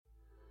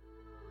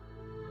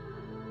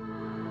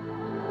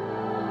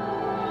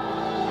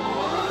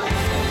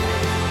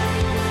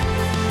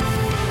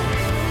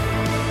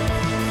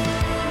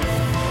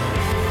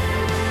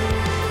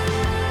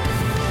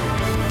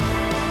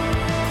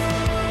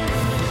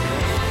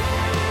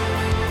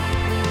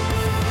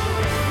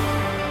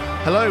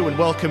Hello and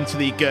welcome to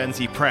the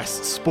Guernsey Press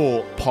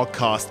Sport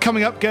podcast.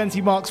 Coming up,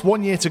 Guernsey marks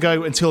 1 year to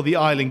go until the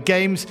Island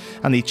Games,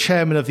 and the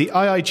chairman of the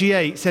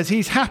IIGA says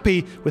he's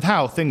happy with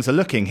how things are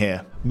looking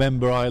here.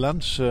 Member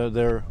islands,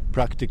 they're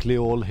practically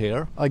all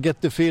here. I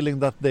get the feeling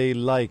that they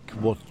like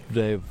what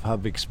they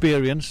have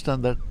experienced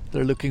and that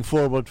they're looking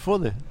forward for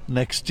the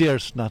next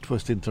year's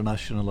NatWest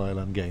International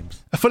Island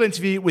Games. A full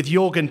interview with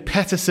Jorgen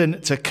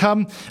Pettersson to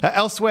come.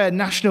 Elsewhere,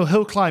 National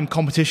Hill Climb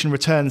competition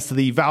returns to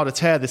the Val de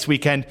Terre this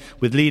weekend,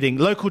 with leading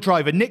local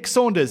driver Nick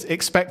Saunders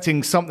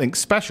expecting something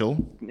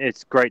special.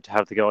 It's great to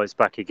have the guys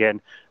back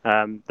again.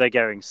 They're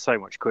going so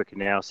much quicker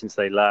now since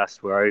they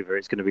last were over.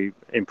 It's going to be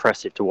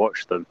impressive to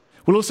watch them.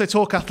 We'll also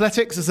talk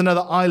athletics as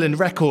another island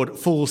record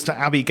falls to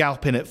Abby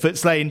Galpin at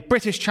Foots Lane.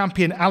 British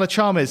champion Ala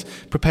Chalmers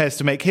prepares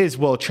to make his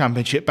World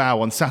Championship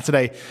bow on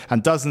Saturday,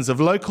 and dozens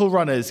of local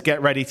runners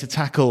get ready to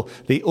tackle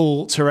the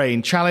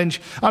all-terrain challenge.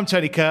 I'm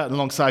Tony Kerr, and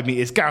alongside me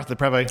is Gareth Le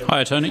Prevost.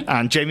 Hi, Tony.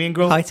 And Jamie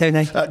Ingrell. Hi,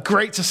 Tony.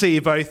 Great to see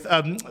you both.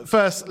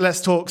 First,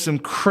 let's talk some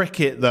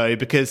cricket, though,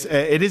 because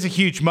it is a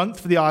huge month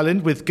for the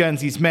island, with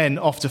Guernsey's men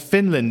off to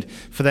Finland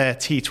for their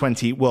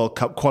T20 World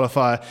Cup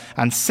qualifier,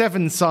 and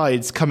 7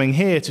 sides coming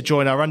here to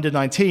join our under-19s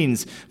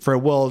for a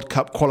World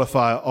Cup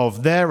qualifier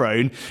of their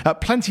own.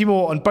 Plenty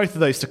more on both of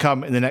those to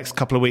come in the next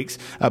couple of weeks.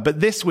 But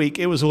this week,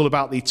 it was all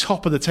about the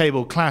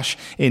top-of-the-table clash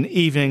in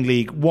Evening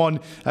League One.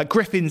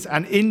 Griffins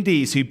and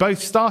Indies, who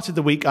both started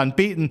the week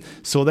unbeaten,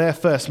 saw their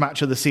first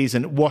match of the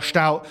season washed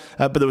out.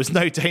 But there was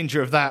no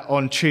danger of that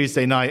on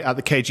Tuesday night at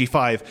the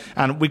KG5.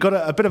 And we got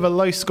a bit of a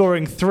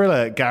low-scoring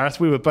thriller, Gareth.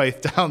 We were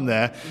both down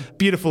there.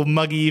 Beautiful,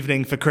 muggy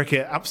evening for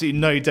cricket. Absolutely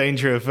no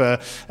danger of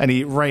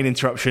any rain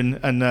interruption.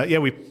 And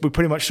we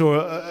pretty much saw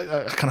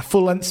a kind of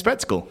full-length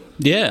spectacle.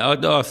 Yeah,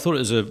 I thought it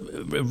was a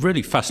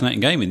really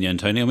fascinating game in the end,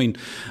 Tony. I mean,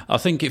 I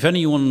think if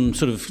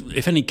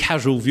any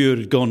casual viewer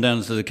had gone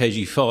down to the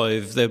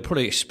KG5, they're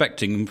probably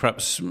expecting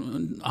perhaps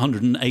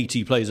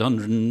 180 plays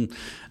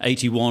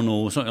 181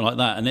 or something like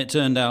that. And it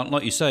turned out,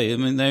 like you say, I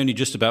mean, they only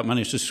just about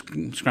managed to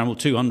scramble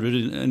 200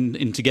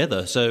 in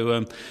together.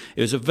 So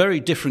it was a very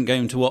different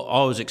game to what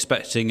I was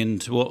expecting and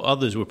to what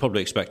others were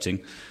probably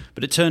expecting.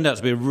 But it turned out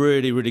to be a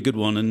really, really good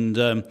one.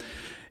 And,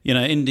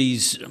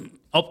 Indies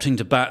opting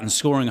to bat and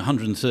scoring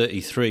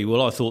 133,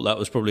 well, I thought that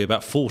was probably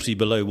about 40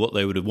 below what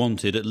they would have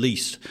wanted at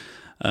least.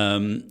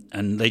 And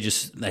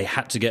they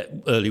had to get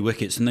early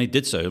wickets, and they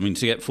did so. I mean,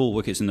 to get 4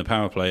 wickets in the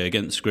power play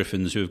against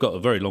Griffins, who have got a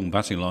very long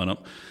batting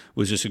lineup,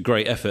 was just a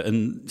great effort.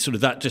 And sort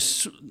of that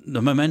just,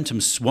 the momentum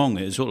swung.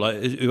 It was sort of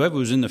like whoever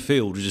was in the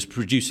field was just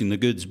producing the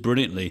goods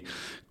brilliantly.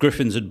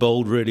 Griffins had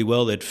bowled really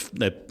well.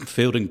 Their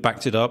fielding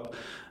backed it up.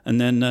 And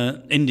then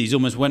Indies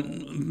almost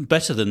went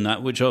better than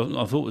that, which I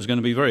thought was going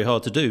to be very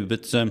hard to do.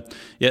 But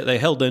they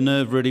held their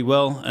nerve really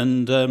well.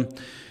 And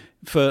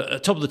for a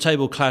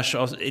top-of-the-table clash,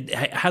 it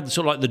had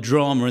sort of like the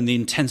drama and the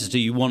intensity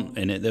you want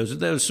in it. There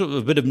was sort of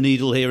a bit of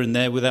needle here and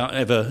there without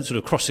ever sort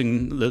of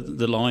crossing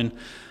the line.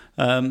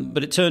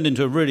 But it turned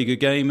into a really good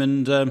game,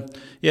 and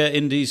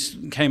Indies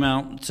came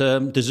out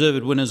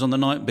deserved winners on the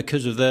night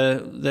because of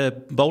their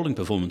bowling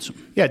performance.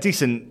 Yeah,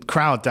 decent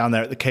crowd down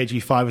there at the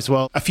KG5 as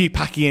well. A few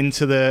packing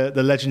into the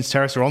Legends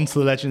Terrace or onto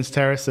the Legends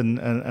Terrace and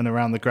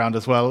around the ground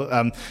as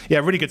well.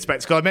 Really good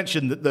spectacle. I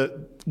mentioned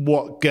that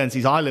what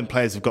Guernsey's island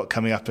players have got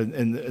coming up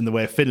in the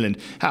way of Finland.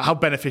 How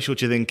beneficial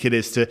do you think it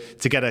is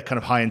to get a kind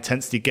of high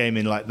intensity game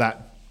in like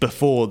that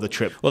before the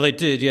trip? Well, they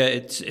did, yeah.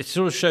 It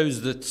sort of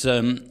shows that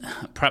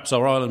perhaps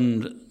our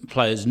island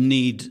players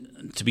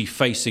need to be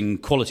facing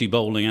quality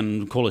bowling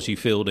and quality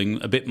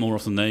fielding a bit more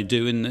often than they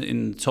do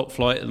in top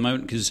flight at the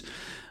moment, because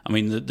I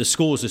mean, the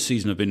scores this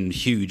season have been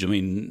huge. I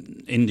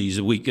mean, Indies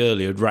a week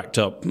earlier had racked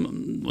up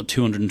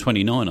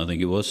 229, I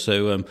think it was.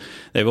 So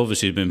they've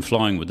obviously been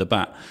flying with the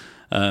bat.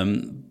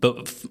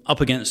 But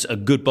up against a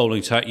good bowling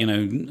attack,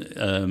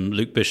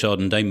 Luke Bishard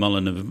and Dane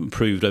Mullen have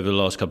proved over the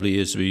last couple of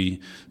years to be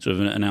sort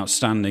of an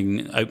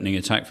outstanding opening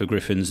attack for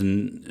Griffins,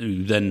 and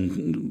who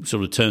then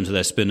sort of turn to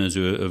their spinners,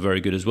 who are very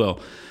good as well.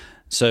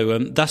 So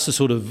that's the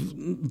sort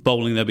of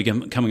bowling they'll be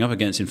coming up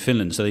against in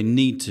Finland. So they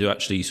need to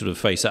actually sort of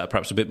face that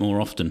perhaps a bit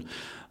more often.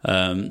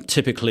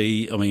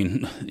 Typically, I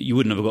mean, you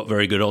wouldn't have got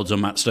very good odds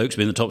on Matt Stokes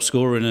being the top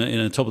scorer in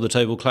a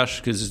top-of-the-table clash,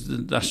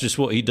 because that's just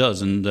what he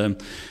does.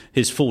 And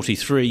his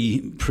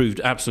 43 proved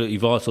absolutely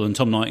vital, and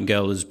Tom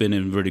Nightingale has been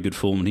in really good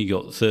form, and he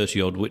got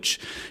 30-odd, which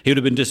he would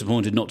have been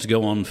disappointed not to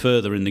go on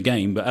further in the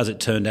game. But as it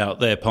turned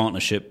out, their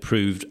partnership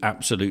proved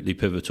absolutely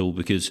pivotal,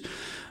 because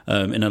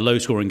in a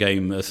low-scoring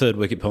game, a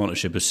third-wicket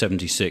partnership of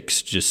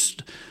 76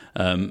 just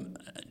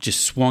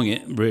swung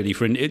it really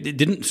for. It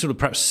didn't sort of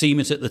perhaps seem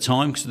it at the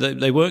time, because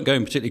they weren't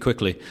going particularly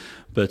quickly.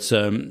 But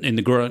in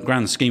the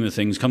grand scheme of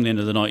things, come the end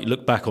of the night, you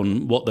look back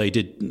on what they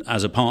did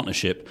as a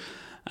partnership,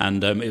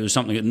 And it was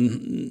something that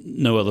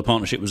no other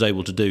partnership was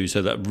able to do,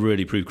 so that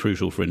really proved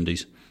crucial for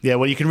Indies. Yeah,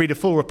 well, you can read a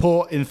full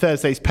report in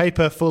Thursday's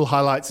paper, full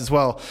highlights as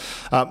well,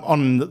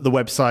 on the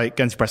website,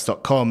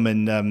 guernseypress.com,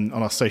 and on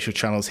our social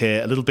channels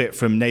here. A little bit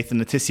from Nathan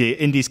Letitia,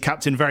 Indies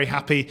captain, very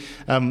happy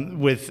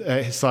with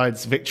his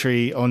side's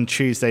victory on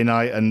Tuesday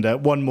night, and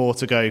one more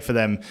to go for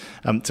them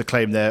to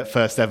claim their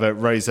first ever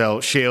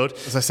Roselle Shield.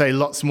 As I say,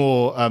 lots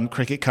more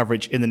cricket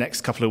coverage in the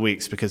next couple of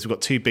weeks, because we've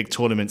got two big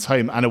tournaments,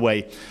 home and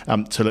away,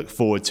 to look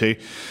forward to.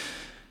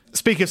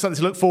 Speaking of something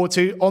to look forward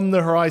to, on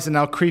the horizon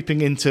now,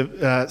 creeping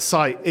into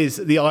sight, is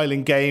the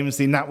Island Games,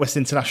 the NatWest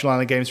International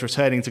Island Games,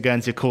 returning to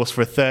Guernsey, of course,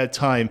 for a third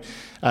time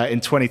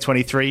in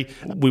 2023.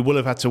 We will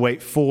have had to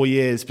wait 4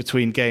 years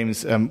between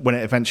games when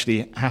it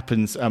eventually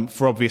happens,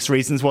 for obvious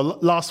reasons. Well,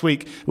 last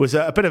week was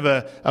a bit of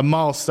a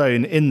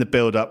milestone in the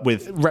build-up,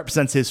 with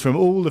representatives from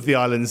all of the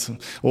islands,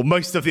 or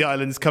most of the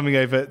islands, coming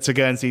over to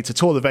Guernsey to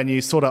tour the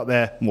venues,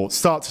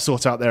 start to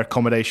sort out their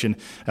accommodation,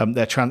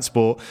 their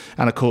transport,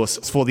 and of course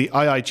for the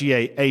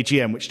IIGA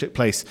AGM, which took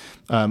place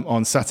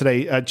on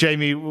Saturday.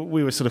 Jamie,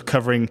 we were sort of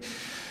covering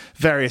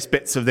various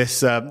bits of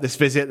this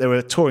visit. There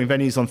were touring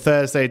venues on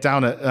Thursday,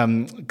 down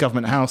at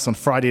Government House on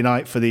Friday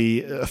night for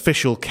the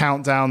official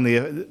countdown,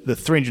 the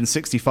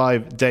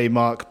 365-day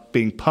mark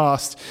being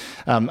passed.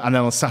 And then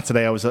on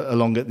Saturday, I was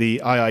along at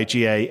the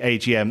IIGA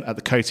AGM at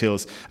the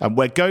Coathills,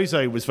 where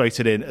Gozo was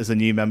voted in as a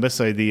new member.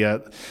 So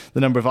the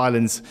number of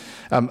islands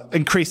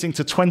increasing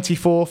to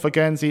 24 for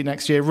Guernsey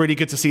next year. Really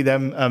good to see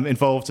them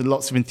involved, and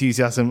lots of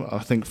enthusiasm, I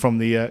think, from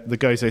the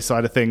Gozo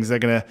side of things. They're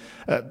going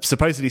to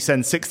supposedly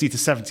send 60 to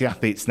 70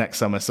 athletes next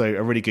summer, so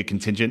a really good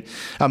contingent.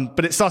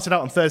 But it started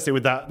out on Thursday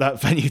with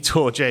that venue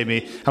tour,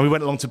 Jamie, and we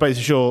went along to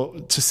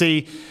Beausejour to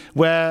see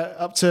where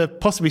up to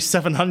possibly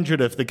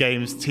 700 of the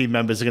Games team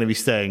members are going to be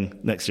staying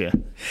next year.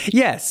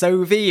 Yeah,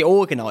 so the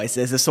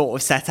organisers are sort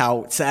of set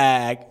out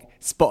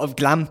spot of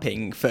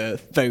glamping for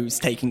those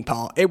taking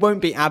part. It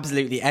won't be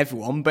absolutely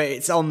everyone, but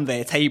it's on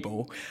their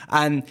table.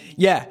 And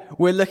yeah,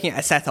 we're looking at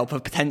a setup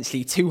of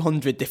potentially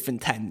 200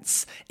 different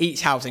tents,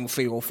 each housing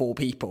 3 or 4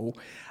 people,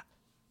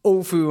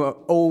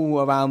 all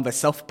around the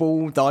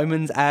softball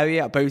diamonds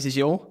area at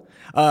Beausejour.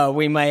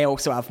 We may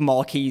also have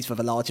marquees for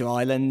the larger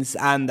islands,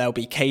 and they'll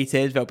be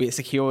catered, there'll be a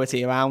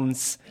security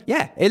around.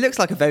 Yeah, it looks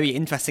like a very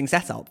interesting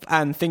setup,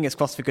 and fingers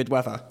crossed for good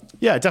weather.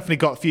 Yeah, definitely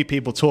got a few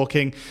people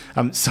talking.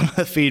 Some of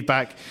the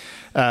feedback,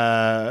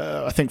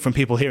 I think, from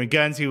people here in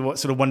Guernsey, were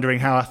sort of wondering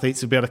how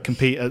athletes would be able to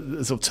compete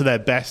sort of to their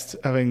best,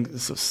 having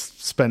sort of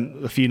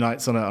spent a few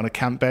nights on a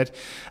camp bed.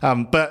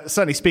 But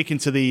certainly speaking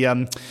to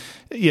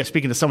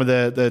some of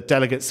the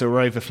delegates that were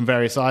over from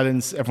various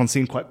islands, everyone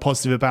seemed quite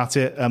positive about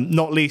it.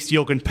 Not least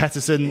Jürgen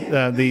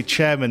Pettersson, the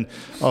chairman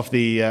of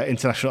the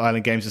International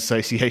Island Games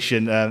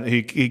Association,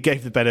 who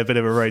gave the bed a bit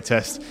of a road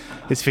test,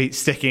 his feet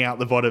sticking out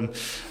the bottom.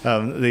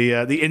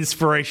 The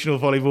inspirational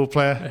volleyball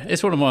player.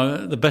 It's one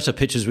of the better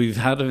pitches we've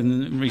had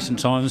in recent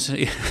times.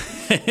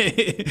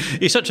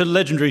 He's such a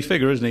legendary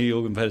figure, isn't he,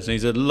 Jürgen Pettersson?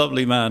 He's a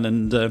lovely man,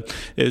 and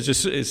it's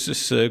just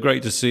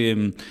great to see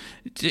him.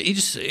 He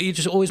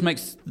just always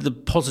makes the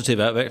positive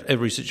out of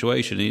every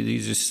situation.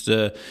 He's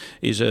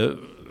a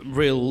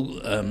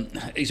real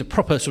he's a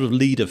proper sort of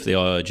leader for the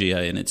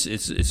IIGA, and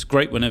it's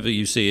great whenever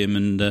you see him.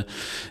 And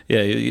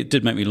it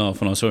did make me laugh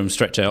when I saw him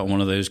stretch out on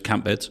one of those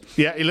camp beds.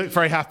 Yeah, he looked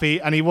very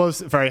happy, and he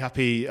was very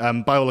happy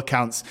by all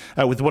accounts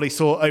with what he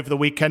saw over the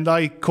weekend.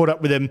 I caught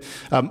up with him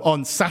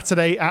on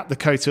Saturday at the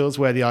Coathills,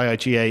 where the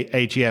IIGA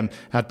AGM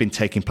had been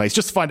taking place,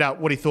 just to find out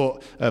what he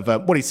thought of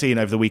what he'd seen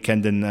over the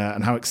weekend,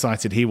 and how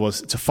excited he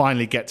was to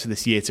finally get to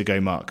this year to go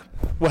mark.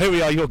 Well, here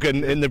we are,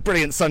 Jürgen, in the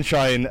brilliant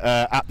sunshine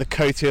at the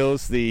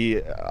Coathills.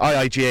 The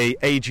IIGA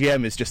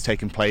AGM has just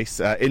taken place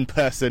in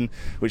person,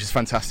 which is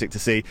fantastic to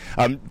see.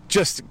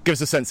 Just give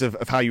us a sense of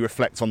how you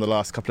reflect on the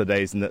last couple of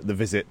days and the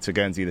visit to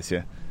Guernsey this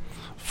year.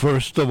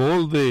 First of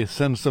all, the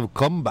sense of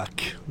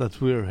comeback, that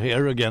we're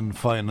here again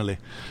finally.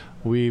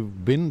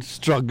 We've been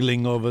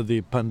struggling over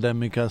the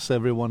pandemic as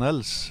everyone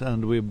else,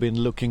 and we've been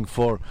looking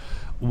for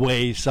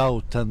ways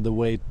out and the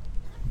way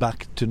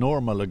back to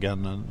normal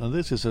again, and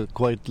this is a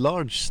quite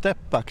large step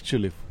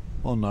actually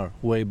on our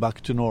way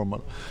back to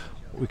normal.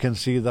 We can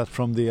see that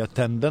from the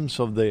attendance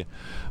of the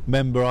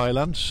member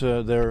islands.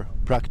 They're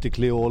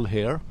practically all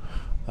here.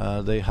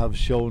 They have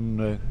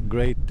shown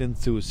great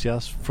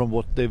enthusiasm from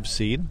what they've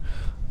seen,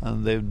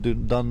 and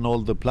they've done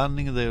all the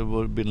planning.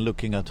 They've been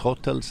looking at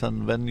hotels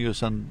and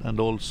venues and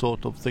all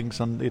sort of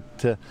things,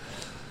 and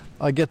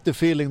I get the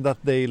feeling that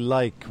they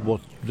like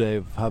what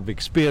they have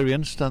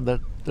experienced, and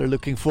that they're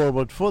looking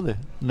forward for the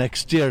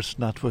next year's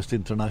NatWest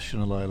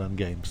International Island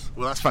Games.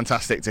 Well, that's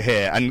fantastic to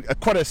hear, and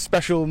quite a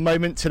special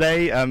moment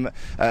today,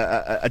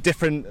 a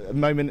different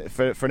moment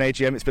for an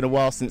AGM. It's been a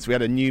while since we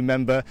had a new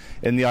member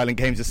in the Island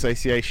Games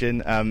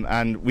Association,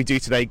 and we do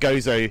today.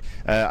 Gozo,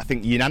 I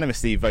think,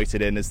 unanimously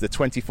voted in as the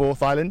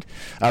 24th island.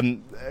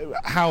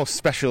 How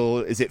special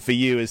is it for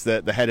you as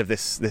the head of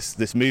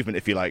this movement,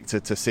 if you like,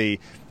 to see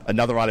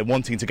another island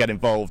wanting to get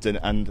involved,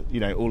 and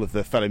all of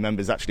the fellow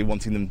members actually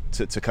wanting them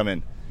to come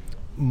in?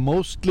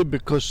 Mostly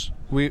because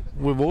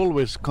we've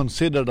always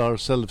considered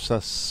ourselves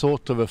as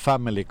sort of a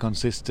family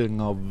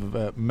consisting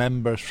of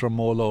members from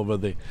all over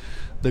the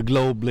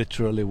globe,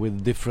 literally,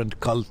 with different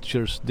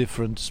cultures,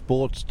 different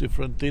sports,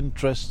 different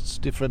interests,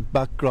 different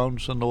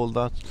backgrounds and all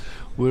that.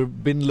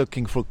 We've been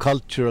looking for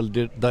cultural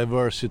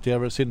diversity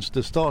ever since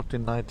the start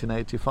in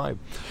 1985.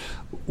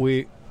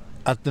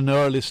 At an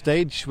early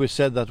stage, we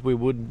said that we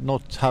would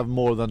not have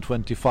more than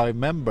 25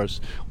 members,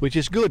 which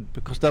is good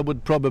because that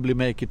would probably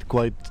make it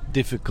quite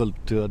difficult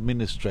to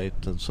administrate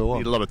and so on.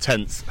 Need a lot of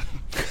tents.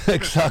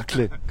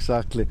 Exactly.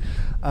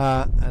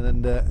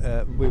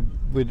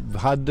 We've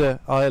had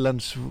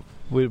islands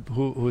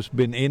who's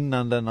been in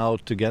and then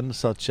out again,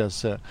 such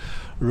as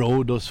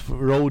Rhodes,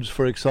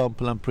 for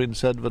example, and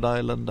Prince Edward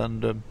Island,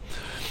 and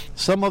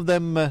some of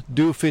them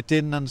do fit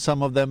in and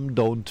some of them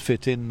don't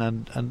fit in,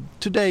 and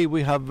today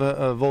we have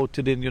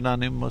voted in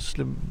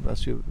unanimously,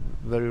 as you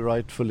very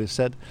rightfully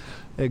said,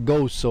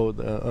 Gozo,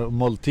 a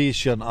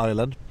Maltesian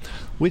island,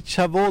 which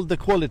have all the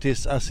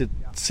qualities, as it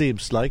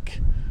seems like,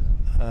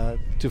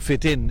 to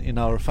fit in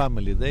our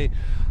family. They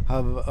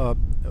have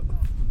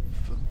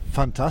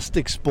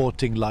fantastic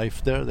sporting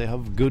life there. They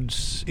have good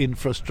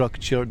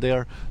infrastructure. They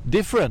are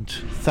different,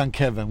 thank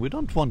heaven. We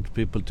don't want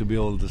people to be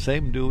all the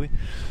same, do we?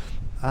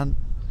 And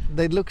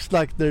it looks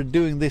like they're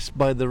doing this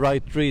by the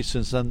right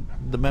reasons, and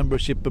the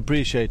membership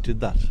appreciated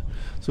that.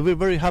 So we're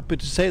very happy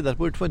to say that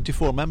we're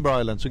 24 member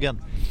islands again.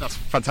 That's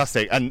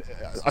fantastic. And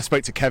I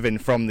spoke to Kevin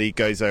from the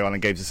Gozo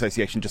Island Games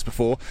Association just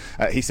before.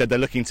 He said they're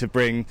looking to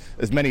bring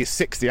as many as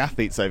 60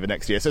 athletes over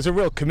next year. So it's a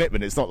real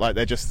commitment. It's not like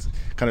they're just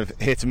kind of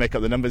here to make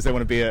up the numbers. They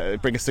want to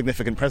bring a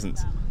significant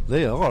presence.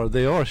 They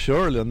are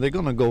surely, and they're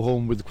going to go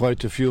home with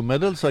quite a few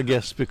medals, I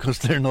guess, because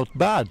they're not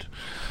bad.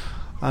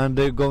 And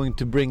they're going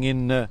to bring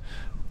in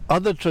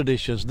other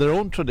traditions, their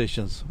own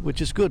traditions,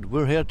 which is good.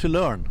 We're here to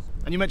learn.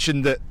 And you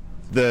mentioned that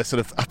the sort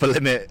of upper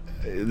limit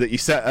that you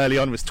set early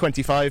on was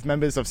 25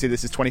 members. Obviously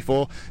this is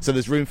 24, so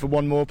there's room for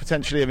one more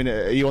potentially. I mean,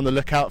 are you on the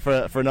lookout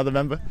for another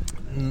member?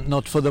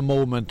 Not for the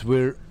moment.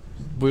 We're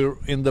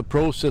in the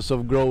process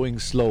of growing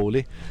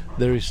slowly.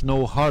 There is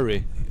no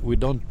hurry. We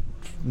don't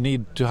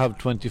need to have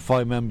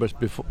 25 members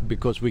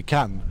because we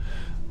can.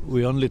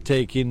 We only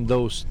take in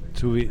those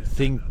who we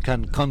think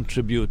can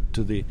contribute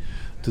to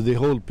the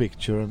whole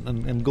picture,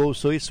 and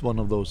Gozo is one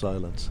of those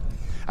islands.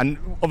 And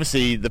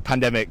obviously the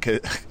pandemic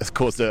has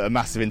caused a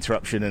massive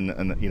interruption,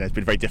 and it's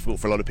been very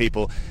difficult for a lot of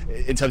people.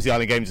 In terms of the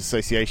Island Games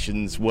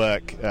Association's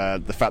work,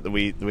 the fact that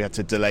we had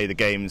to delay the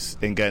games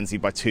in Guernsey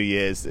by 2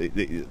 years,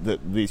 that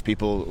these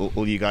people,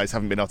 all you guys,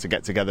 haven't been able to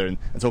get together and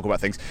talk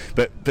about things.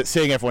 But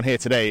seeing everyone here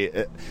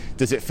today,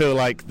 does it feel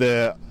like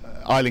the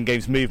Island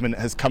Games movement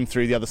has come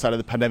through the other side of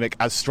the pandemic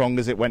as strong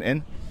as it went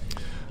in?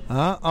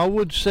 I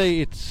would say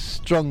it's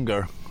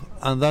stronger.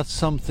 And that's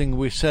something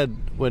we said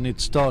when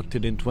it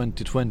started in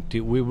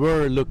 2020. We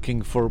were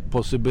looking for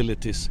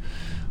possibilities.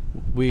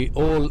 We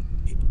all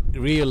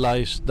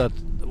realized that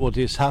what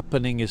is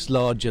happening is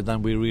larger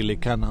than we really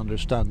can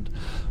understand.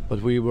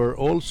 But we were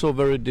also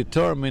very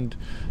determined,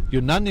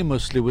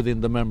 unanimously within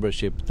the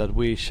membership, that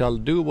we shall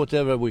do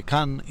whatever we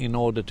can in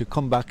order to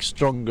come back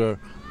stronger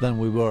than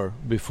we were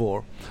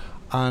before.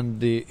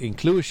 And the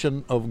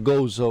inclusion of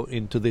Gozo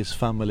into this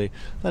family,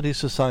 that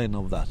is a sign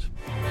of that.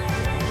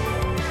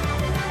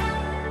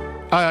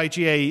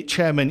 IIGA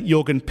Chairman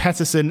Jørgen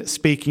Pettersen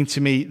speaking to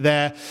me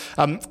there.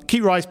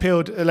 Keep your eyes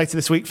peeled later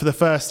this week for the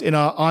first in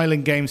our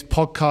Island Games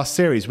podcast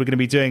series. We're going to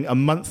be doing a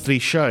monthly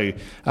show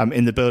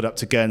in the build-up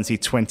to Guernsey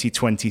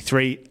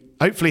 2023.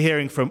 Hopefully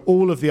hearing from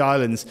all of the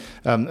islands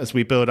as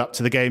we build up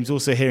to the Games.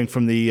 Also hearing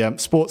from the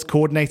sports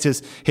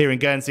coordinators here in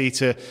Guernsey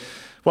to...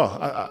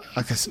 I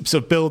guess sort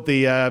of build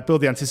the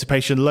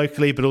anticipation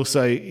locally, but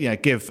also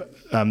give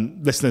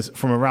listeners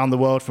from around the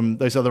world, from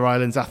those other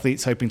islands,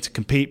 athletes hoping to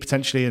compete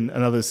potentially, and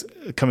others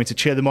coming to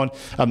cheer them on,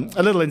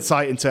 a little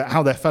insight into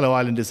how their fellow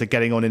islanders are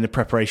getting on in the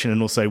preparation,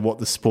 and also what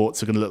the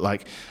sports are going to look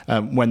like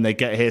when they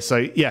get here.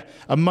 So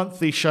a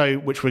monthly show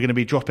which we're going to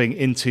be dropping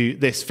into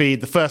this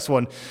feed. The first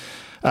one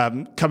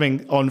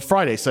coming on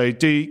Friday, so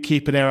do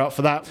keep an ear out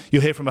for that.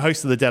 You'll hear from a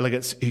host of the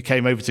delegates who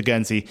came over to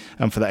Guernsey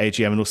for the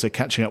AGM, and also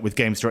catching up with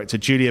Games Director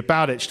Julia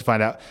Bowditch to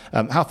find out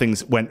how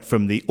things went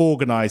from the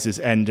organisers'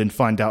 end, and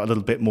find out a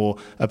little bit more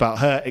about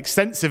her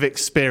extensive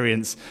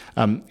experience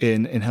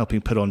in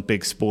helping put on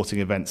big sporting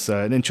events.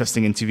 So an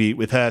interesting interview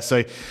with her.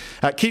 So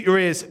keep your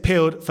ears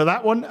peeled for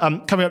that one.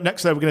 Coming up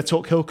next, though, we're going to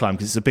talk hill climb,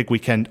 because it's a big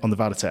weekend on the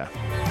Val d'Isère.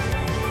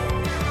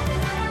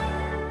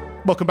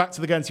 Welcome back to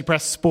the Guernsey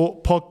Press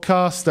Sport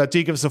podcast.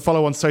 Do give us a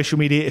follow on social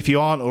media if you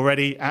aren't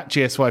already, at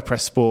GSY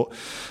Press Sport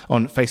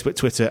on Facebook,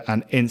 Twitter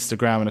and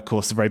Instagram. And of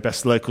course, the very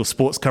best local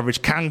sports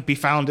coverage can be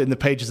found in the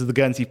pages of the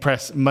Guernsey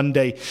Press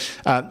Monday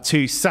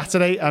to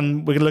Saturday.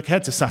 And we're going to look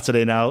ahead to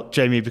Saturday now,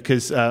 Jamie,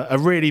 because a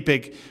really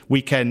big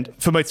weekend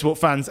for motorsport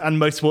fans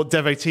and motorsport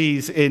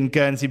devotees in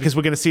Guernsey, because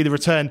we're going to see the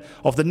return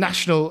of the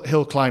National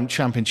Hill Climb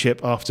Championship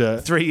after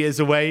 3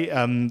 years away.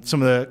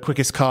 Some of the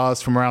quickest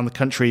cars from around the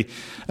country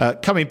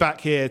coming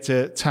back here to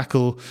to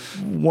tackle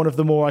one of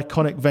the more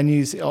iconic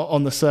venues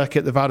on the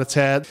circuit, the Val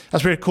d'Isère.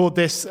 As we record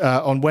this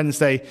on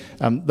Wednesday,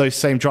 those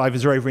same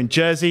drivers are over in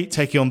Jersey,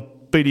 taking on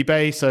Booty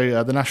Bay,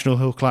 so the National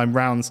Hill Climb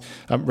Rounds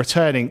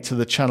returning to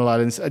the Channel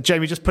Islands.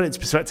 Jamie, just put it into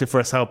perspective for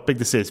us how big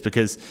this is,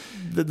 because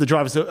the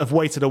drivers have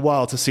waited a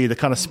while to see the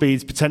kind of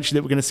speeds potentially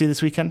that we're going to see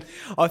this weekend.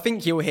 I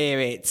think you'll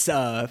hear it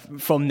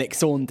from Nick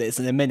Saunders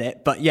in a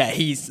minute, but yeah,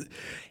 he's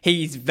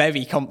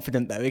very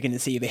confident that we're going to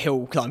see the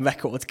hill climb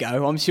records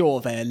go. I'm sure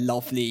the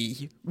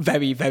lovely,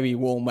 very, very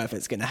warm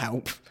weather's going to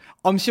help.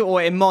 I'm sure,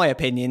 in my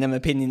opinion, and the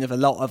opinion of a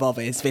lot of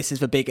others, this is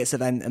the biggest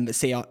event in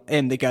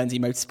the Guernsey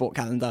Motorsport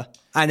calendar.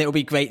 And it'll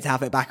be great to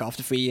have it back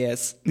after 3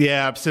 years.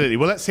 Yeah, absolutely.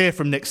 Well, let's hear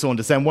from Nick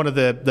Saunders then, one of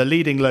the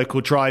leading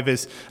local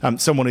drivers,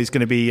 someone who's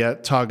going to be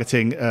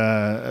targeting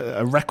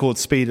a record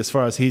speed as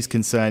far as he's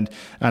concerned,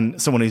 and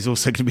someone who's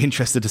also going to be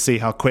interested to see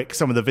how quick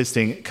some of the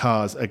visiting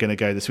cars are going to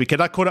go this weekend.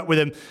 I caught up with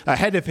him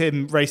ahead of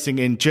him racing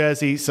in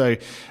Jersey, so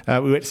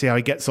we went to see how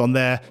he gets on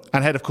there,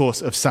 and ahead, of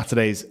course, of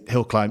Saturday's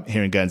hill climb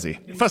here in Guernsey.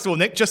 First of all,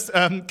 Nick, just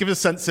give us a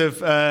sense of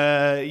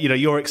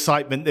your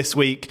excitement this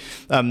week.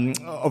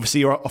 Obviously,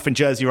 you're off in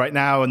Jersey right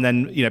now, and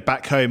then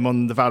back home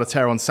on the Val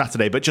d'Isère on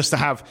Saturday. But just to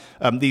have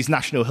these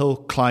National Hill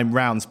Climb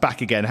rounds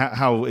back again,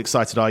 how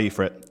excited are you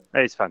for it?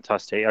 It's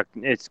fantastic.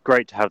 It's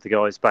great to have the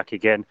guys back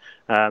again.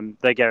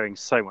 They're going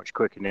so much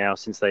quicker now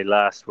since they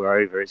last were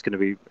over. It's going to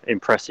be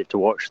impressive to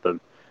watch them.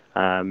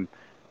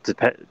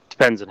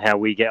 Depends on how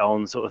we get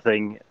on, sort of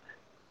thing.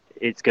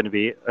 It's going to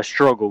be a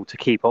struggle to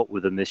keep up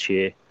with them this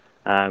year.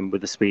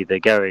 With the speed they're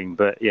going,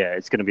 but yeah,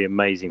 it's going to be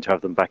amazing to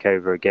have them back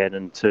over again,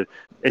 and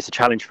it's a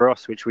challenge for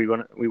us, which we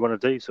want to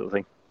do, sort of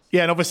thing.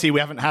 Yeah, and obviously we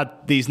haven't had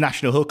these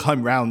National Hill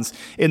Climb rounds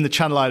in the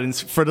Channel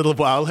Islands for a little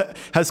while.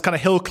 Has kind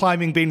of hill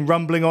climbing been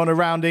rumbling on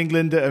around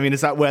England? I mean,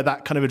 is that where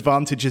that kind of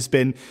advantage has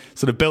been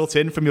sort of built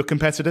in from your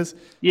competitors?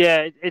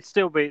 Yeah,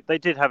 they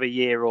did have a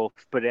year off,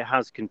 but it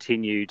has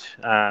continued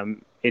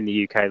in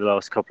the UK the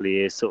last couple of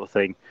years, sort of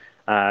thing.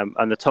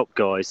 And the top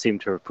guys seem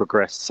to have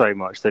progressed so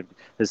much.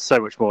 There's so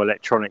much more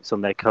electronics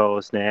on their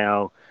cars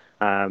now.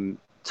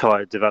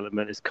 Tyre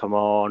development has come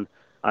on,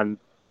 and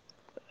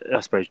I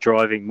suppose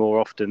driving more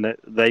often,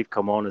 they've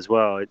come on as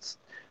well. It's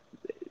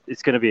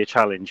going to be a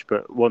challenge,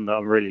 but one that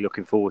I'm really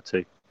looking forward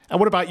to. And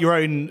what about your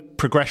own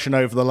progression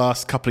over the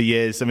last couple of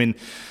years? I mean,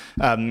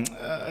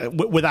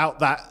 without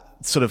that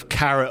sort of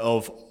carrot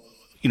of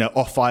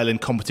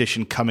off-island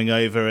competition coming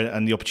over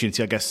and the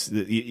opportunity, I guess,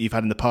 that you've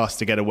had in the past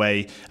to get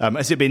away,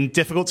 has it been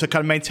difficult to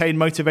kind of maintain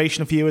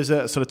motivation for you as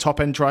a sort of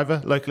top-end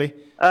driver locally?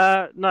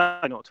 No,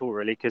 not at all,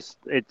 really, because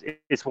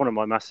it's one of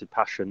my massive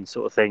passions,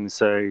 sort of thing.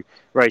 So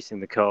racing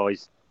the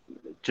cars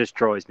just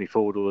drives me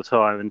forward all the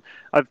time.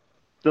 And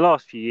the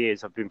last few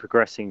years, I've been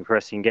progressing,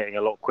 getting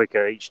a lot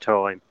quicker each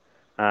time.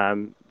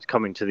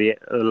 Coming to the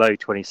low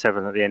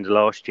 27 at the end of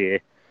last year.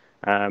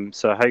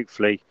 So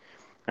hopefully...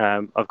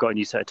 I've got a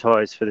new set of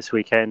tyres for this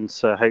weekend,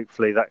 so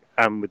hopefully that,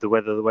 and with the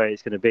weather the way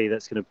it's going to be,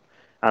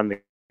 and the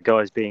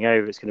guys being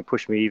over, it's going to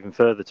push me even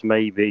further to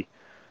maybe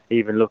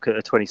even look at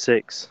a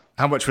 26.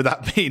 How much would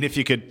that mean if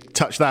you could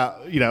touch that,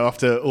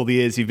 after all the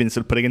years you've been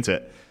sort of putting into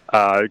it?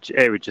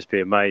 It would just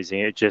be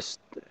amazing.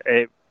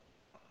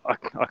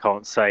 I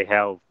can't say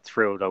how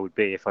thrilled I would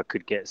be if I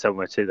could get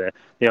somewhere to there.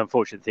 The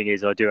unfortunate thing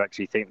is I do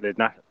actually think that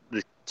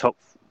the top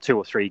 2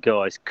 or 3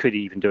 guys could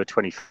even do a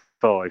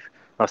 25.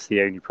 That's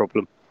the only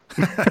problem.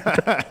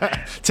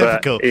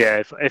 Typical. But,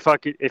 yeah, if I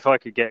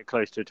could get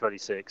close to a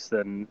 26,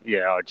 then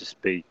yeah, I'd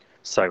just be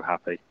so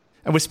happy.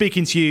 And we're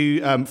speaking to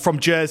you from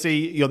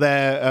Jersey. You're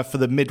there for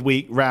the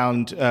midweek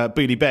round,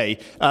 Booty Bay.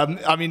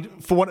 I mean,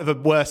 for want of a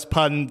worse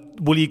pun,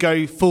 will you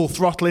go full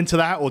throttle into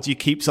that, or do you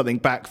keep something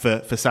back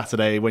for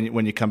Saturday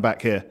when you come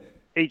back here?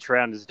 Each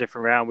round is a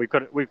different round. We've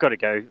got to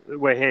go.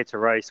 We're here to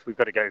race. We've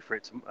got to go for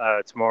it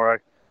tomorrow.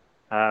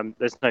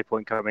 There's no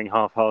point coming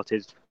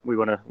half-hearted. We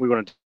want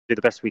to do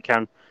the best we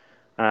can.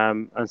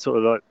 And sort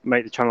of like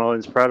make the Channel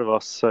Islands proud of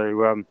us.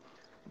 So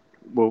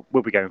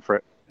we'll be going for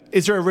it.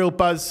 Is there a real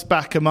buzz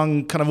back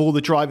among kind of all the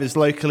drivers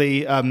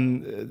locally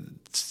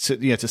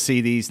to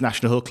see these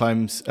National Hill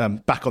Climbs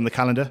back on the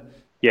calendar?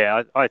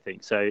 Yeah, I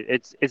think so.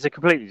 It's a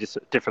completely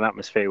different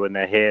atmosphere when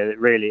they're here.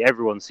 Really,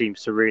 everyone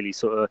seems to really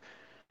sort of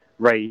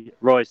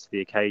rise to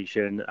the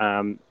occasion.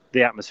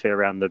 The atmosphere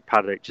around the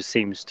paddock just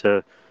seems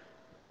to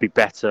be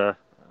better,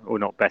 or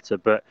not better,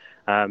 but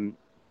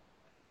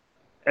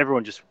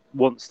everyone just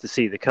wants to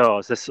see the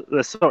cars.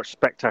 There's such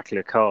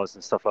spectacular cars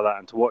and stuff like that,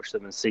 and to watch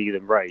them and see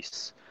them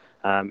race,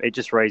 it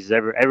just raises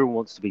everyone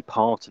wants to be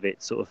part of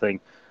it, sort of thing.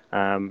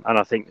 And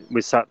I think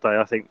with Saturday,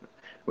 I think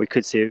we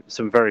could see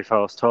some very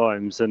fast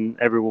times, and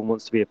everyone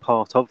wants to be a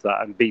part of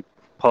that and be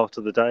part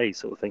of the day,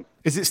 sort of thing.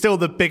 Is it still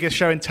the biggest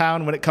show in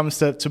town when it comes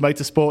to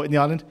motorsport in the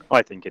island?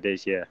 I think it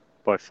is, yeah,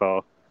 by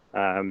far.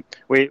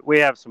 We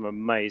have some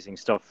amazing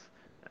stuff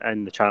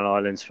in the Channel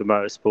Islands for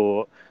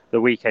motorsport. The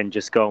weekend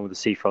just gone with the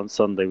Seafront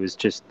Sunday was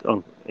just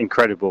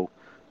incredible.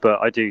 But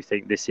I do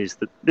think this is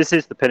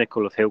the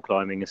pinnacle of hill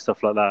climbing and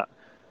stuff like that.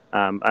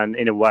 And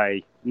in a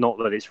way, not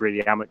that it's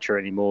really amateur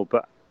anymore,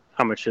 but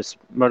amateur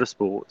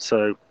motorsport.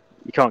 So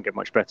you can't get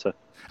much better.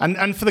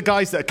 And for the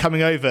guys that are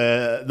coming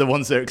over, the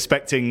ones that are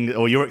expecting,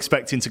 or you're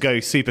expecting to go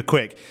super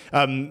quick,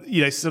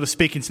 sort of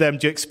speaking to them,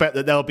 do you expect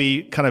that they'll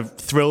be kind of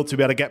thrilled to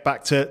be able to get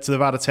back to the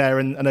Val d'Isère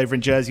and over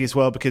in Jersey as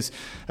well? Because,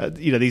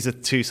 these are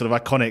two sort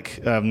of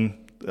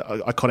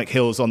iconic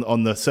hills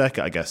on the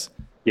circuit, I guess.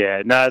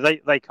 Yeah, no,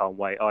 they can't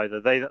wait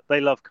either.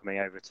 They love coming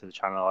over to the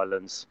Channel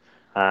Islands.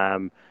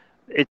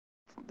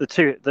 The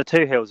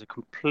two hills are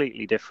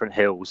completely different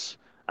hills,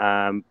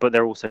 but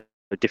they're also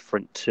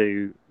different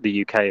to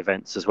the UK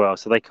events as well.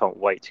 So they can't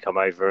wait to come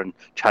over and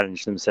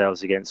challenge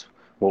themselves against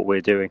what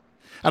we're doing.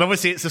 And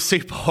obviously, it's a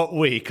super hot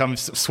week. I'm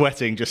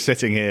sweating just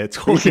sitting here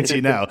talking to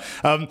you now.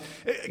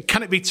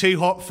 Can it be too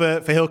hot for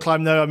hill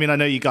climb, though? I mean, I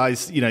know you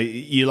guys,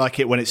 you like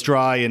it when it's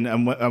dry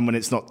and when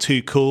it's not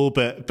too cool.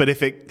 But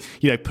if it,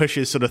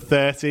 pushes sort of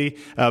 30,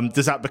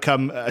 does that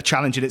become a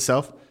challenge in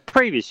itself?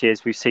 Previous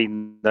years, we've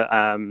seen that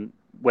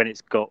when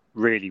it's got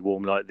really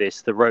warm like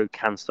this, the road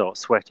can start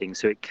sweating,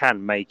 so it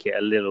can make it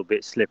a little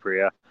bit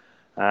slipperier.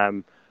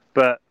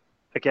 But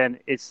again,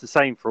 it's the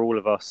same for all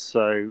of us.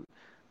 So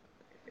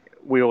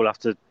we all have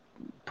to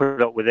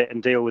put up with it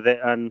and deal with it,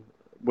 and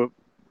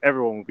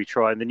everyone will be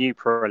trying. The new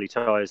Pirelli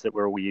tyres that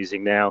we're all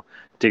using now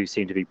do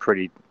seem to be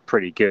pretty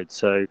good.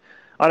 So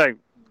I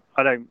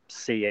don't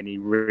see any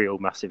real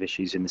massive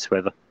issues in this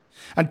weather.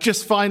 And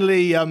just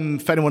finally,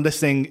 for anyone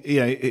listening,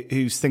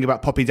 who's thinking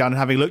about popping down and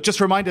having a look, just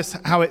remind us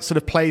how it sort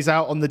of plays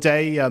out on the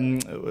day.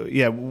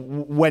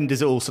 When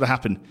does it all sort of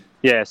happen?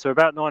 Yeah, so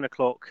about 9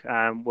 o'clock,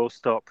 we'll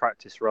start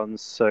practice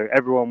runs. So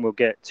everyone will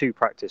get 2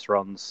 practice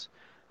runs,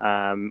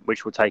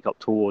 which will take up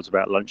towards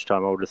about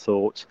lunchtime, I would have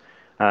thought.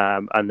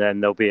 And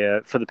then there'll be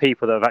for the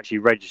people that have actually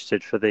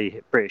registered for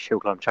the British Hill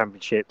Climb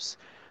Championships,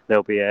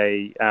 there'll be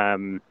a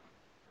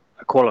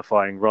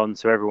qualifying run.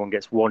 So everyone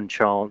gets one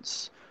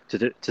chance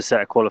to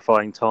set a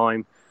qualifying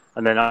time,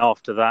 and then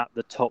after that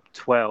the top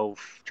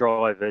 12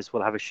 drivers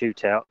will have a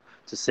shootout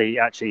to see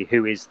actually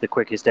who is the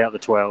quickest out of the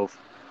 12,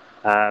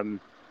 and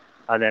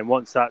then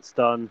once that's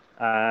done,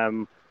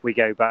 we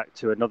go back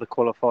to another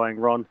qualifying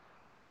run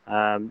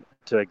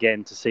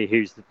to see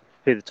who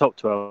the top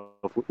 12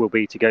 will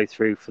be to go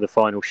through for the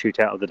final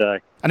shootout of the day.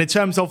 And in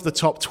terms of the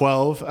top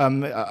 12,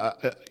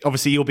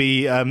 obviously you'll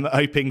be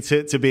hoping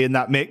to be in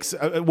that mix.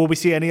 Will we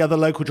see any other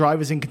local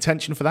drivers in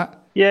contention for that?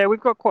 Yeah, we've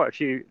got quite a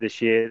few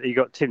this year. You've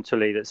got Tim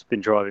Tully that's been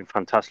driving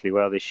fantastically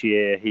well this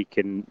year. He's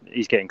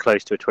getting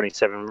close to a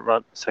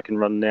 27-second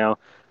run now.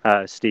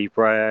 Steve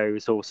Brayo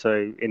is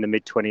also in the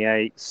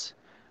mid-28s.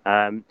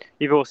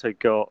 You've also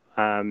got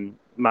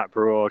Matt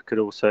Berard could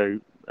also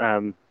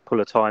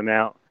pull a time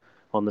out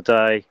on the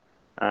day.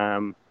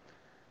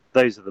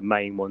 Those are the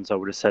main ones I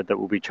would have said that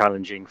will be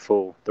challenging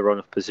for the run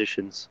of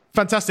positions.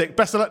 Fantastic.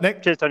 Best of luck,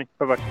 Nick. Cheers, Tony.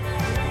 Bye-bye.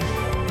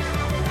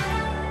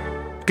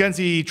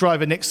 Guernsey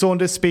driver Nick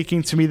Saunders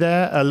speaking to me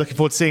there. Looking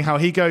forward to seeing how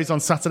he goes on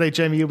Saturday.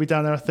 Jamie, you'll be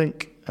down there, I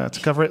think, to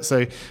cover it.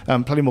 So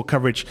plenty more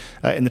coverage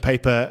in the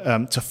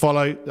paper to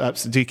follow.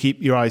 So do keep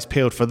your eyes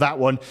peeled for that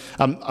one.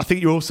 I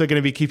think you're also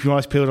going to be keeping your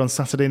eyes peeled on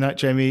Saturday night,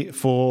 Jamie,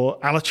 for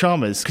Ala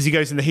Chalmers, because he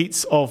goes in the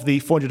heats of the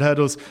 400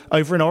 hurdles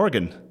over in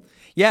Oregon.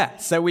 Yeah,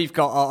 so we've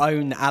got our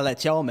own Ala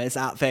Chalmers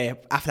at the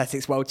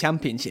Athletics World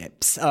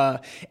Championships.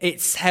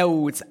 It's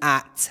held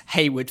at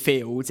Hayward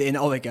Field in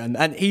Oregon,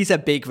 and he's a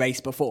big race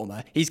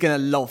performer. He's going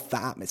to love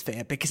that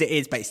atmosphere because it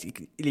is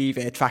basically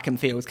the track and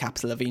field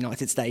capital of the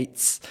United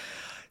States.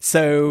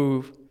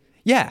 So,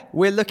 yeah,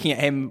 we're looking at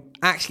him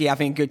actually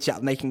having a good shot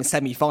at making the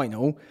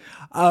semi-final.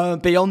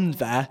 Beyond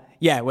there,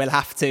 yeah, we'll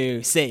have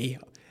to see.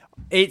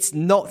 It's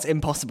not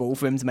impossible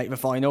for him to make the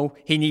final.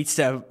 He needs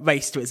to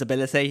race to his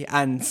ability,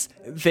 and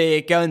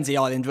the Guernsey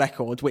Island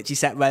record, which he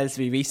set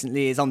relatively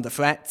recently, is under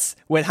threat.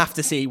 We'll have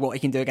to see what he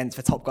can do against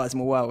the top guys in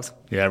the world.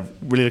 Yeah,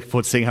 really looking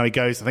forward to seeing how he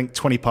goes. I think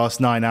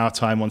 9:20 our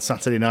time on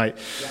Saturday night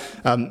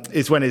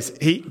is when his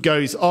heat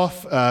goes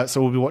off,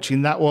 so we'll be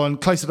watching that one.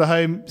 Closer to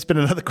home, it's been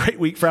another great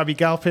week for Abby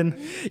Galpin.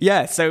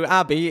 Yeah, so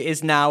Abby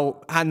is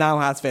now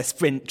has their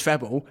sprint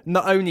treble.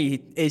 Not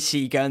only is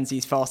she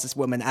Guernsey's fastest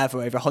woman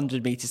ever over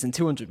 100 metres and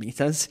 200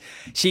 metres,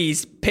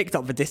 she's picked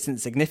up the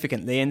distance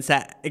significantly and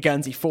set a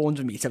Guernsey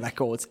 400 metre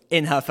record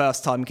in her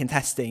first time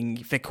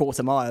contesting the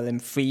quarter mile in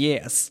 3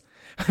 years.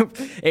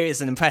 It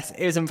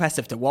was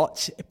impressive to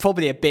watch.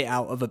 Probably a bit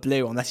out of the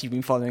blue unless you've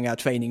been following her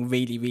training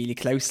really, really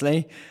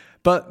closely.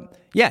 But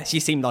yeah, she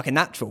seemed like a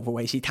natural the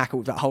way she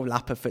tackled that whole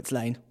lap of Foots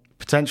Lane.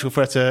 Potential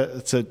for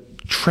her to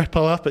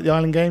triple up at the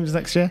Island Games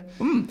next year?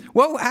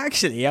 Well,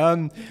 actually,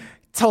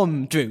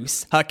 Tom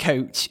Druce, her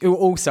coach, who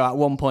also at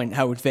one point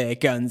held the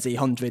Guernsey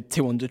 100,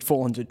 200,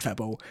 400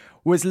 treble,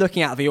 was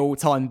looking at the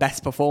all-time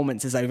best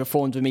performances over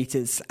 400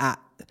 metres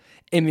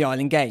in the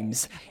Island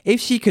Games. If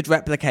she could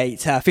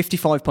replicate her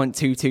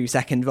 55.22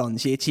 second run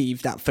she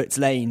achieved at Foots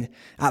Lane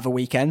at the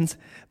weekend,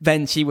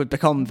 then she would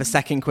become the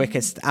second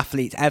quickest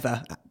athlete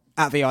ever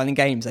at the Island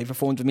Games over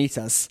 400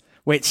 metres.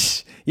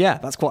 Which, yeah,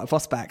 that's quite a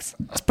prospect.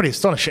 That's pretty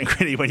astonishing,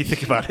 really, when you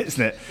think about it,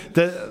 isn't it?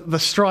 The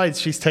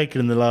strides she's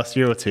taken in the last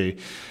year or two,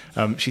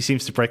 she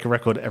seems to break a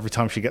record every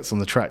time she gets on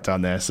the track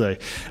down there. So,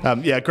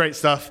 yeah, great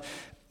stuff.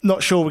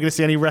 Not sure we're going to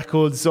see any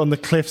records on the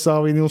cliffs,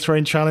 are we, in the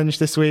All-Terrain Challenge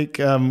this week,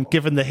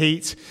 given the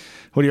heat?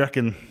 What do you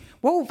reckon?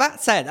 Well,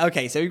 that said,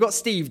 okay, so we've got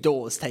Steve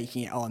Dawes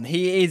taking it on.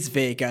 He is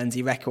the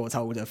Guernsey record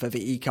holder for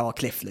the E-Car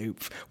Cliff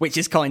Loop, which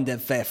is kind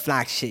of their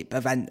flagship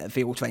event of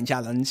the All-Terrain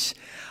Challenge.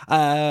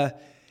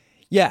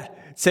 Yeah,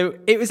 so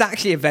it was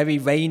actually a very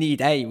rainy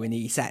day when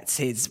he sets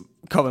his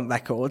current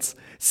records.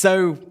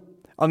 So,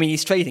 I mean,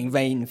 he's trading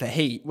rain for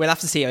heat. We'll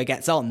have to see how he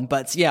gets on.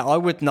 But yeah, I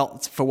would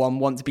not, for one,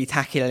 want to be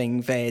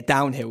tackling the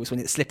downhills when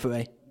it's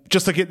slippery.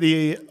 Just look at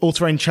the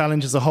All-Terrain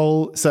Challenge as a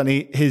whole.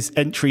 Certainly his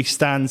entry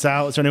stands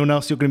out. Is there anyone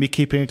else you're going to be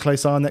keeping a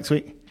close eye on next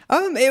week?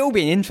 It'll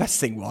be an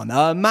interesting one.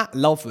 Matt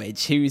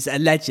Loveridge, who's a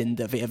legend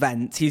of the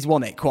event, he's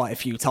won it quite a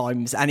few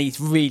times, and he's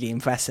really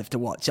impressive to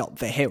watch up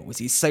the hills.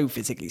 He's so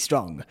physically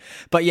strong.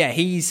 But yeah,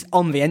 he's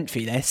on the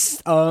entry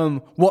list.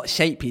 What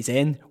shape he's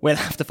in, we'll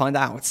have to find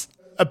out.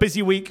 A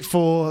busy week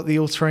for the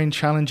All-Terrain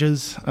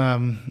Challengers. They're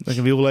going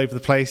to be all over the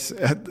place.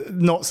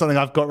 Not something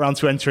I've got around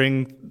to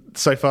entering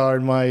so far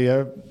in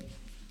my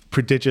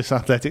prodigious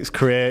athletics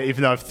career,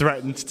 even though I've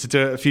threatened to do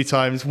it a few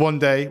times. One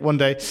day.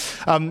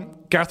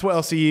 Gareth, what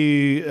else are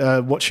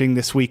you watching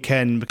this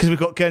weekend? Because we've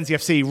got Guernsey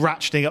FC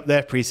ratcheting up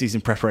their pre-season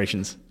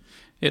preparations.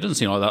 It doesn't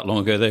seem like that long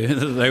ago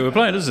they were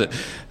playing, does it?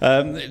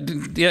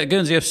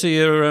 Guernsey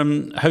FC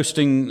are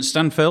hosting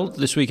Stanfeld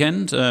this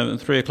weekend,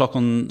 3:00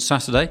 on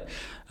Saturday.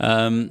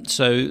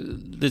 So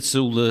this is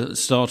all the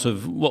start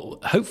of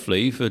what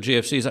hopefully for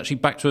GFC is actually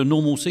back to a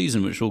normal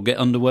season, which will get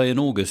underway in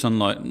August,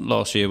 unlike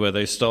last year where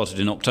they started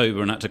in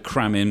October and had to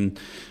cram in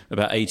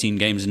about 18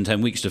 games in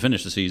 10 weeks to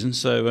finish the season.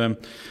 So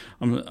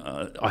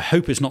I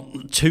hope it's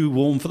not too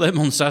warm for them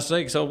on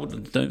Saturday, because I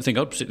don't think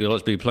I'd particularly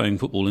like to be playing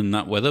football in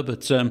that weather.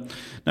 But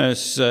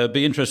it's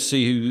be interesting to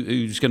see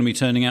who's going to be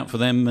turning out for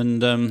them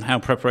and how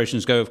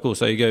preparations go. Of course,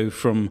 they go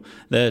from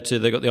there to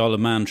they've got the Isle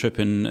of Man trip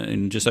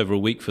in just over a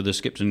week for the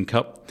Skipton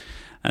Cup,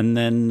 and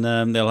then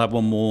they'll have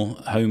one more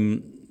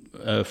home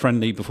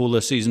friendly before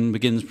the season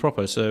begins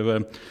proper.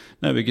 So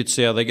it'll be good to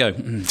see how they go.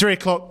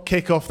 3:00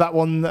 kick-off, that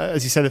one,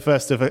 as you say, the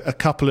first of a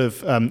couple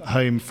of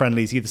home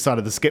friendlies either side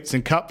of the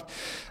Skipton Cup.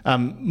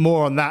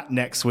 More on that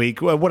next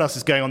week. What else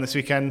is going on this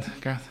weekend,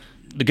 Gareth?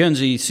 The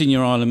Guernsey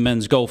Senior Island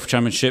Men's Golf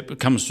Championship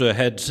comes to a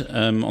head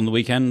on the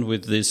weekend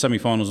with the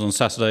semi-finals on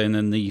Saturday, and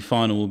then the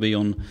final will be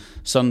on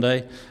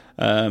Sunday.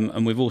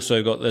 And we've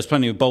also got, there's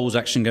plenty of bowls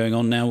action going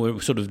on now. We're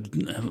sort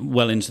of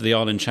well into the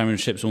Island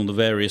Championships, all the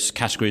various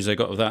categories they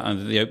got of that.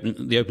 And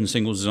the open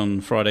singles is on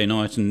Friday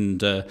night,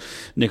 and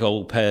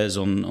Nicole pairs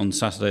on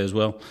Saturday as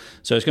well.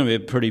 So it's going to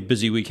be a pretty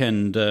busy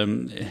weekend.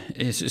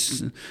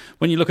 It's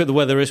when you look at the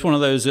weather, it's one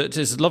of those,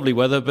 it's lovely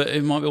weather, but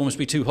it might almost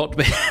be too hot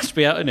to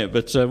be out in it.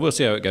 But we'll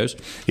see how it goes.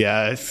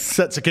 Yeah, it's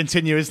set to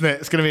continue, isn't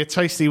it? It's going to be a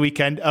toasty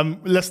weekend.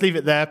 Let's leave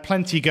it there.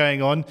 Plenty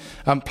going on.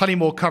 Plenty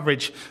more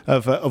coverage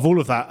of all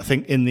of that, I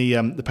think, in the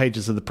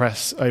pages of the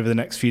press over the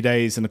next few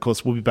days. And of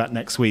course, we'll be back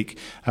next week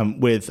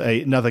with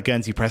another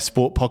Guernsey Press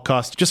Sport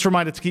podcast. Just a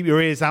reminder to keep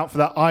your ears out for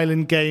that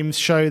Island Games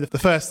show, the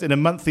first in a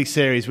monthly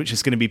series, which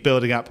is going to be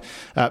building up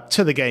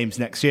to the games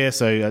next year.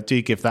 So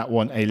do give that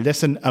one a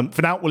listen.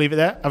 For now, we'll leave it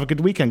there. Have a good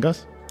weekend,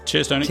 guys.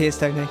 Cheers, Tony. Cheers,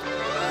 Tony.